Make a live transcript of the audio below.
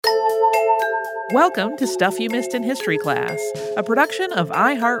Welcome to Stuff You Missed in History Class, a production of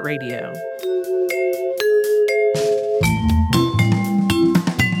iHeartRadio.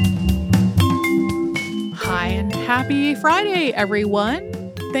 Hi, and happy Friday,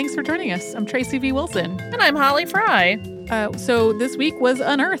 everyone. Thanks for joining us. I'm Tracy V. Wilson. And I'm Holly Fry. So this week was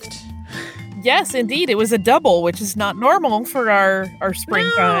Unearthed. Yes, indeed. It was a double, which is not normal for our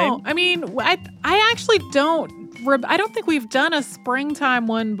springtime. No, I mean, I actually I don't think we've done a springtime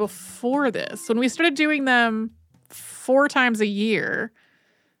one before this. When we started doing them 4 times a year,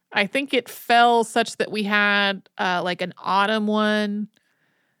 I think it fell such that we had like an autumn one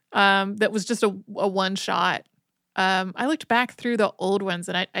that was just a one shot. I looked back through the old ones,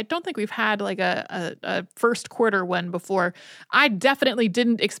 and I don't think we've had like a first quarter one before. I definitely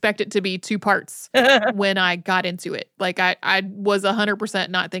didn't expect it to be 2 parts when I got into it. Like I was 100%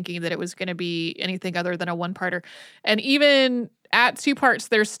 not thinking that it was going to be anything other than a 1-parter. And even at 2 parts,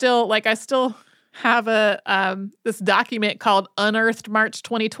 there's still like I still have this document called Unearthed March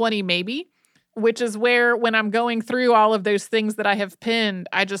 2020 maybe, which is where when I'm going through all of those things that I have pinned,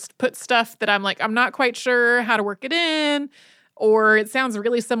 I just put stuff that I'm like, I'm not quite sure how to work it in, or it sounds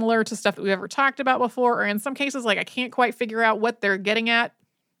really similar to stuff that we've ever talked about before, or in some cases, like I can't quite figure out what they're getting at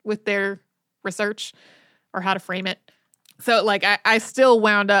with their research or how to frame it. So like I still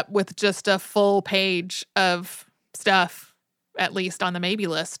wound up with just a full page of stuff, at least on the maybe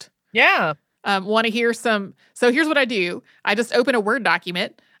list. Yeah. Want to hear some? So here's what I do. I just open a Word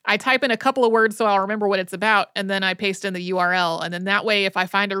document. I type in a couple of words so I'll remember what it's about, and then I paste in the URL. And then that way, if I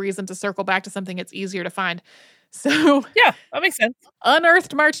find a reason to circle back to something, it's easier to find. So yeah, that makes sense.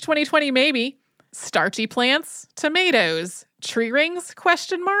 Unearthed March 2020 maybe. Starchy plants, tomatoes, tree rings, ?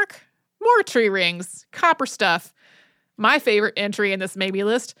 More tree rings, copper stuff. My favorite entry in this maybe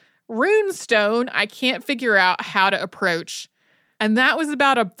list, runestone I can't figure out how to approach. And that was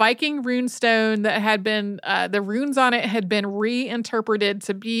about a Viking runestone that had been, the runes on it had been reinterpreted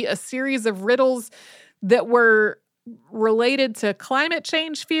to be a series of riddles that were related to climate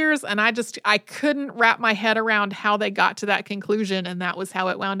change fears. And I couldn't wrap my head around how they got to that conclusion. And that was how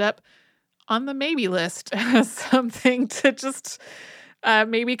it wound up on the maybe list as something to just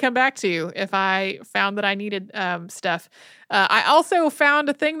maybe come back to if I found that I needed stuff. I also found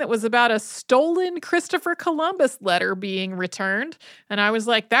a thing that was about a stolen Christopher Columbus letter being returned. And I was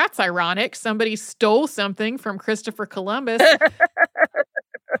like, that's ironic. Somebody stole something from Christopher Columbus.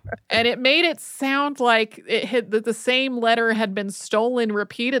 And it made it sound like the same letter had been stolen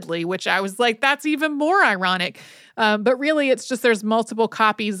repeatedly, which I was like, that's even more ironic. But really, it's just there's multiple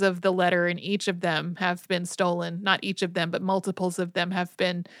copies of the letter, and each of them have been stolen. Not each of them, but multiples of them have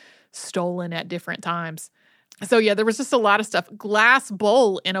been stolen at different times. So yeah, there was just a lot of stuff. Glass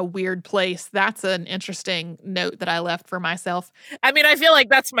bowl in a weird place. That's an interesting note that I left for myself. I mean, I feel like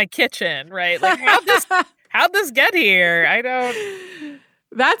that's my kitchen, right? Like, how'd this get here? I don't...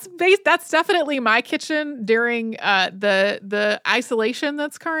 That's definitely my kitchen during the isolation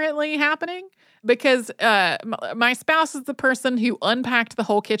that's currently happening, because my spouse is the person who unpacked the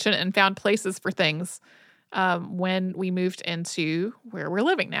whole kitchen and found places for things when we moved into where we're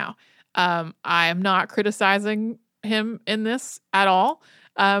living now. I am not criticizing him in this at all,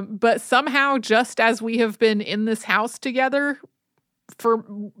 but somehow, just as we have been in this house together for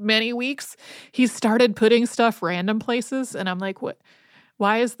many weeks, he started putting stuff random places, and I'm like, what?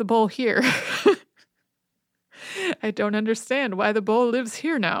 Why is the bowl here? I don't understand why the bowl lives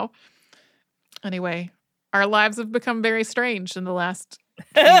here now. Anyway, our lives have become very strange in the last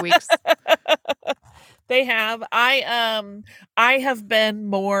few weeks. They have. I have been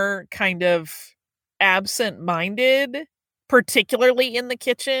more kind of absent-minded, particularly in the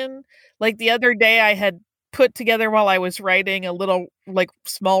kitchen. Like the other day I had put together while I was writing a little like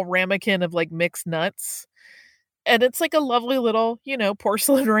small ramekin of like mixed nuts. And it's like a lovely little,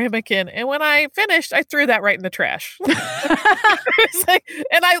 porcelain ramekin. And when I finished, I threw that right in the trash. It's like,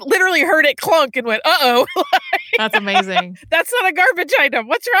 and I literally heard it clunk and went, uh-oh. That's amazing. That's not a garbage item.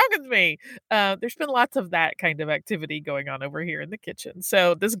 What's wrong with me? There's been lots of that kind of activity going on over here in the kitchen.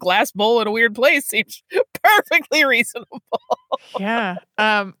 So this glass bowl in a weird place seems perfectly reasonable. Yeah.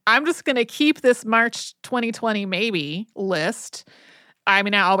 I'm just going to keep this March 2020 maybe list. I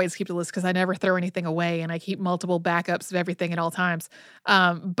mean, I always keep the list because I never throw anything away, and I keep multiple backups of everything at all times.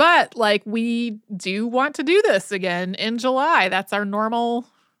 But like, we do want to do this again in July. That's our normal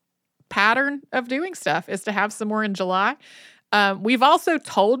pattern of doing stuff, is to have some more in July. We've also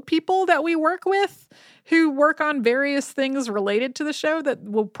told people that we work with who work on various things related to the show that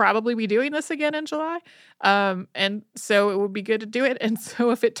will probably be doing this again in July. And so it would be good to do it. And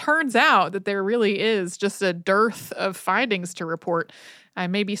so if it turns out that there really is just a dearth of findings to report, I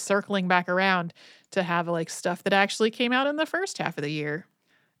may be circling back around to have like stuff that actually came out in the first half of the year,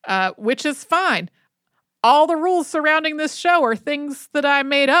 which is fine. All the rules surrounding this show are things that I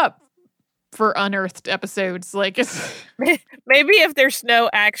made up for Unearthed episodes. Like, it's maybe if there's no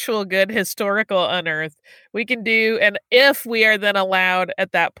actual good historical Unearthed, we can do, and if we are then allowed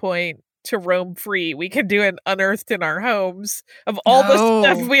at that point to roam free, we can do an Unearthed in our homes of all the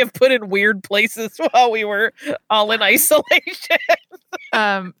stuff we have put in weird places while we were all in isolation.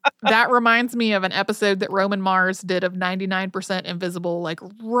 That reminds me of an episode that Roman Mars did of 99% Invisible, like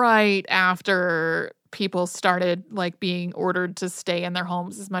right after people started like being ordered to stay in their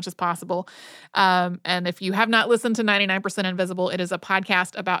homes as much as possible. And if you have not listened to 99% Invisible, it is a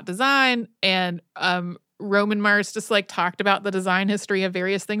podcast about design, and Roman Mars just like talked about the design history of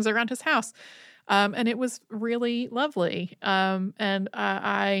various things around his house. And it was really lovely. And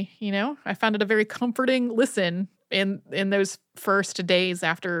I found it a very comforting listen in those first days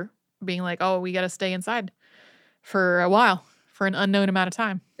after being like, oh, we got to stay inside for a while, for an unknown amount of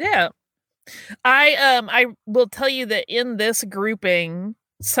time. Yeah. I will tell you that in this grouping,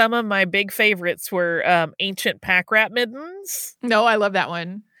 some of my big favorites were ancient pack rat middens. No, I love that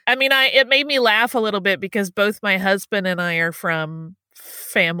one. I mean, it made me laugh a little bit because both my husband and I are from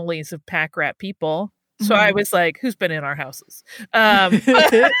families of pack rat people. So I was like, who's been in our houses?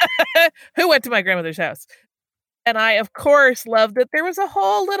 Who went to my grandmother's house? And I, of course, loved that there was a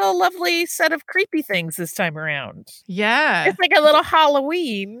whole little lovely set of creepy things this time around. Yeah. It's like a little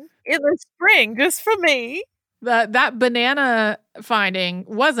Halloween in the spring just for me. That banana finding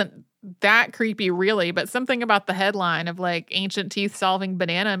wasn't that creepy, really, but something about the headline of like ancient teeth solving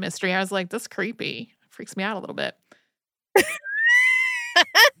banana mystery, I was like, that's creepy. It freaks me out a little bit.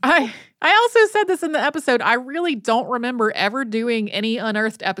 I also said this in the episode. I really don't remember ever doing any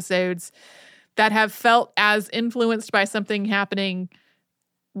Unearthed episodes that have felt as influenced by something happening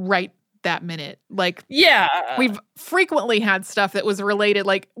right that minute. Like, yeah, we've frequently had stuff that was related,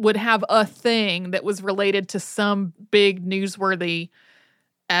 like would have a thing that was related to some big newsworthy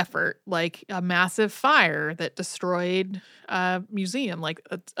effort, like a massive fire that destroyed a museum. Like,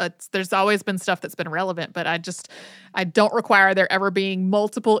 there's always been stuff that's been relevant, but I don't require there ever being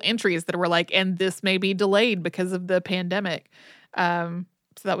multiple entries that were like, and this may be delayed because of the pandemic. So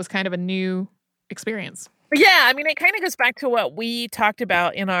that was kind of a new experience. Yeah, I mean, it kind of goes back to what we talked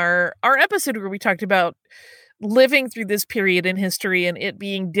about in our episode where we talked about living through this period in history and it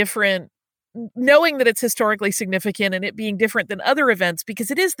being different, knowing that it's historically significant and it being different than other events, because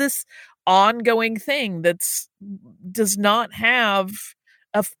it is this ongoing thing does not have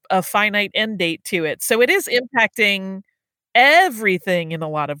a finite end date to it. So it is impacting everything in a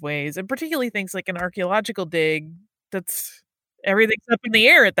lot of ways, and particularly things like an archaeological dig. Everything's up in the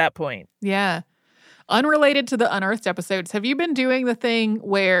air at that point. Yeah. Unrelated to the Unearthed episodes, have you been doing the thing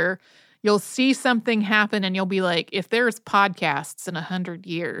where you'll see something happen and you'll be like, if there's podcasts in 100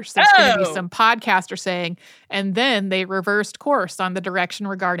 years, there's going to be some podcaster saying, and then they reversed course on the direction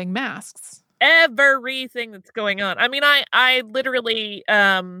regarding masks? Everything that's going on. I mean, I literally,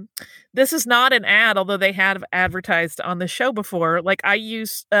 this is not an ad, although they have advertised on the show before. Like, I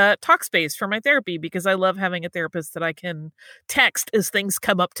use Talkspace for my therapy because I love having a therapist that I can text as things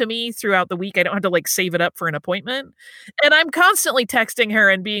come up to me throughout the week. I don't have to like save it up for an appointment. And I'm constantly texting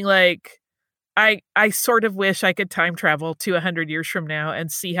her and being like, I sort of wish I could time travel to 100 years from now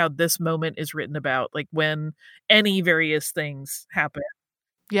and see how this moment is written about, like when any various things happen.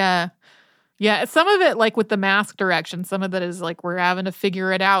 Yeah. Yeah, some of it, like with the mask direction, some of it is like we're having to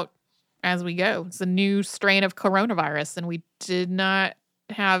figure it out as we go. It's a new strain of coronavirus, and we did not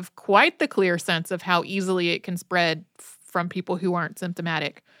have quite the clear sense of how easily it can spread from people who aren't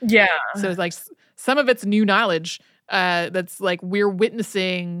symptomatic. Yeah. So it's like some of it's new knowledge that's like we're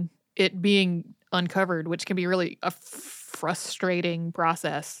witnessing it being uncovered, which can be really a frustrating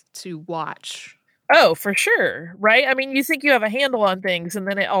process to watch. Oh, for sure. Right. I mean, you think you have a handle on things and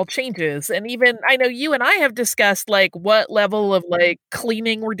then it all changes. And even I know you and I have discussed like what level of like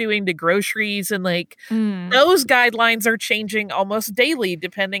cleaning we're doing to groceries, and like those guidelines are changing almost daily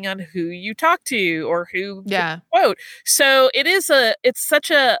depending on who you talk to or who quote. So it's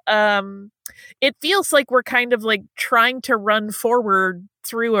such a it feels like we're kind of like trying to run forward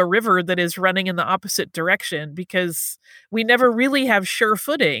through a river that is running in the opposite direction because we never really have sure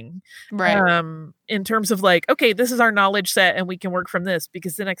footing, right? In terms of like, okay, this is our knowledge set and we can work from this,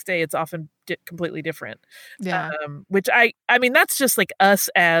 because the next day it's often completely different. Yeah. Which I mean, that's just like us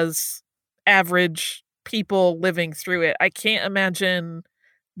as average people living through it. I can't imagine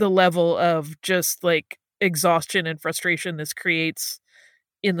the level of just like exhaustion and frustration this creates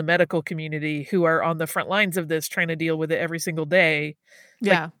in the medical community who are on the front lines of this trying to deal with it every single day.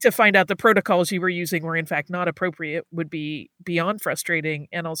 Like, Yeah. to find out the protocols you were using were in fact not appropriate would be beyond frustrating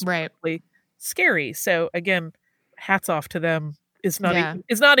and also Right. really scary. So again, hats off to them. It's not Yeah.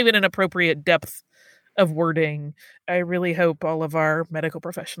 it's not even an appropriate depth of wording. I really hope all of our medical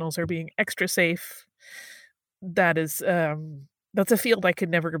professionals are being extra safe. That is that's a field I could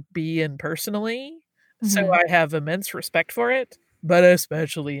never be in personally. So Mhm. I have immense respect for it, but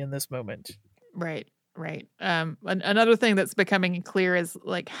especially in this moment. Right. Right. Another thing that's becoming clear is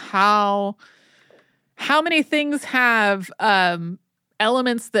like how many things have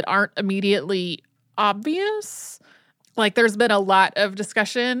elements that aren't immediately obvious. Like there's been a lot of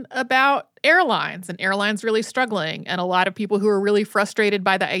discussion about airlines and airlines really struggling, and a lot of people who are really frustrated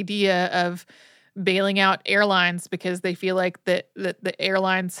by the idea of bailing out airlines because they feel like that the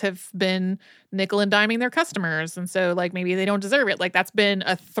airlines have been nickel and diming their customers, and so like maybe they don't deserve it. Like that's been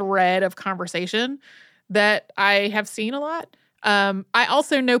a thread of conversation that I have seen a lot. I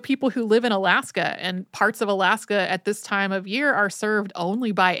also know people who live in Alaska, and parts of Alaska at this time of year are served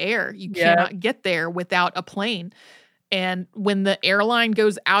only by air. You Yeah. cannot get there without a plane. And when the airline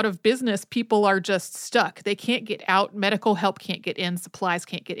goes out of business, people are just stuck. They can't get out. Medical help can't get in. Supplies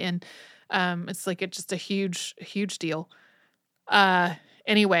can't get in. It's like it's just a huge, huge deal.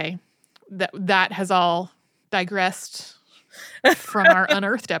 Anyway, that has all digressed from our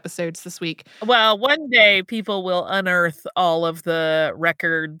Unearthed episodes this week. Well, one day people will unearth all of the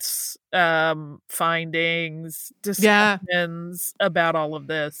records, findings, discussions about all of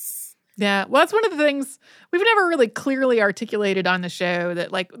this. Yeah. Well, that's one of the things we've never really clearly articulated on the show,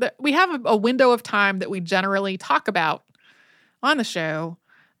 that like that we have a window of time that we generally talk about on the show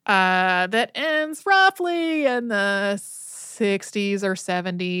that ends roughly in the 60s or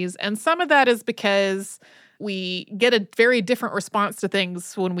 70s. And some of that is because we get a very different response to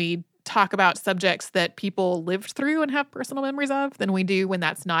things when we talk about subjects that people lived through and have personal memories of than we do when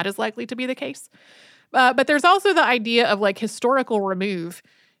that's not as likely to be the case. But there's also the idea of like historical remove.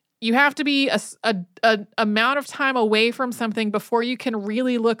 You have to be a amount of time away from something before you can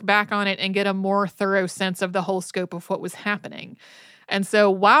really look back on it and get a more thorough sense of the whole scope of what was happening. And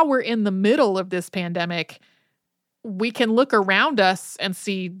so while we're in the middle of this pandemic, we can look around us and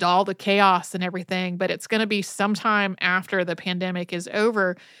see all the chaos and everything, but it's going to be sometime after the pandemic is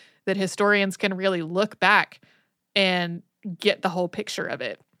over that historians can really look back and get the whole picture of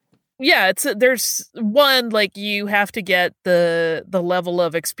it. Yeah, there's one, like you have to get the level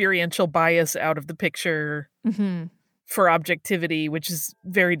of experiential bias out of the picture for objectivity, which is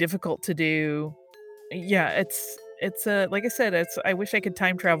very difficult to do. Yeah, it's like I said, I wish I could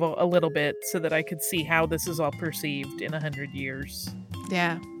time travel a little bit so that I could see how this is all perceived in 100 years.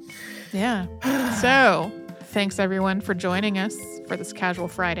 Yeah. Yeah. So, thanks everyone for joining us for this Casual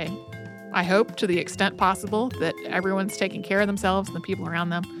Friday. I hope to the extent possible that everyone's taking care of themselves and the people around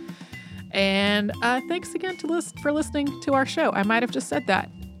them. And thanks again for listening to our show. I might have just said that.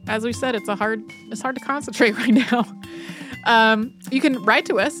 As we said, it's hard to concentrate right now. You can write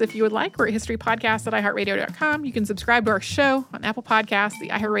to us if you would like. We're at historypodcast@iheartradio.com. You can subscribe to our show on Apple Podcasts, the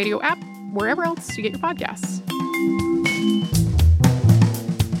iHeartRadio app, wherever else you get your podcasts.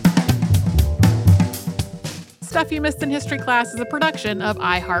 Stuff You Missed in History Class is a production of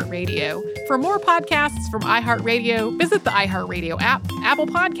iHeartRadio. For more podcasts from iHeartRadio, visit the iHeartRadio app, Apple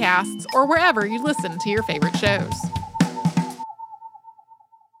Podcasts, or wherever you listen to your favorite shows.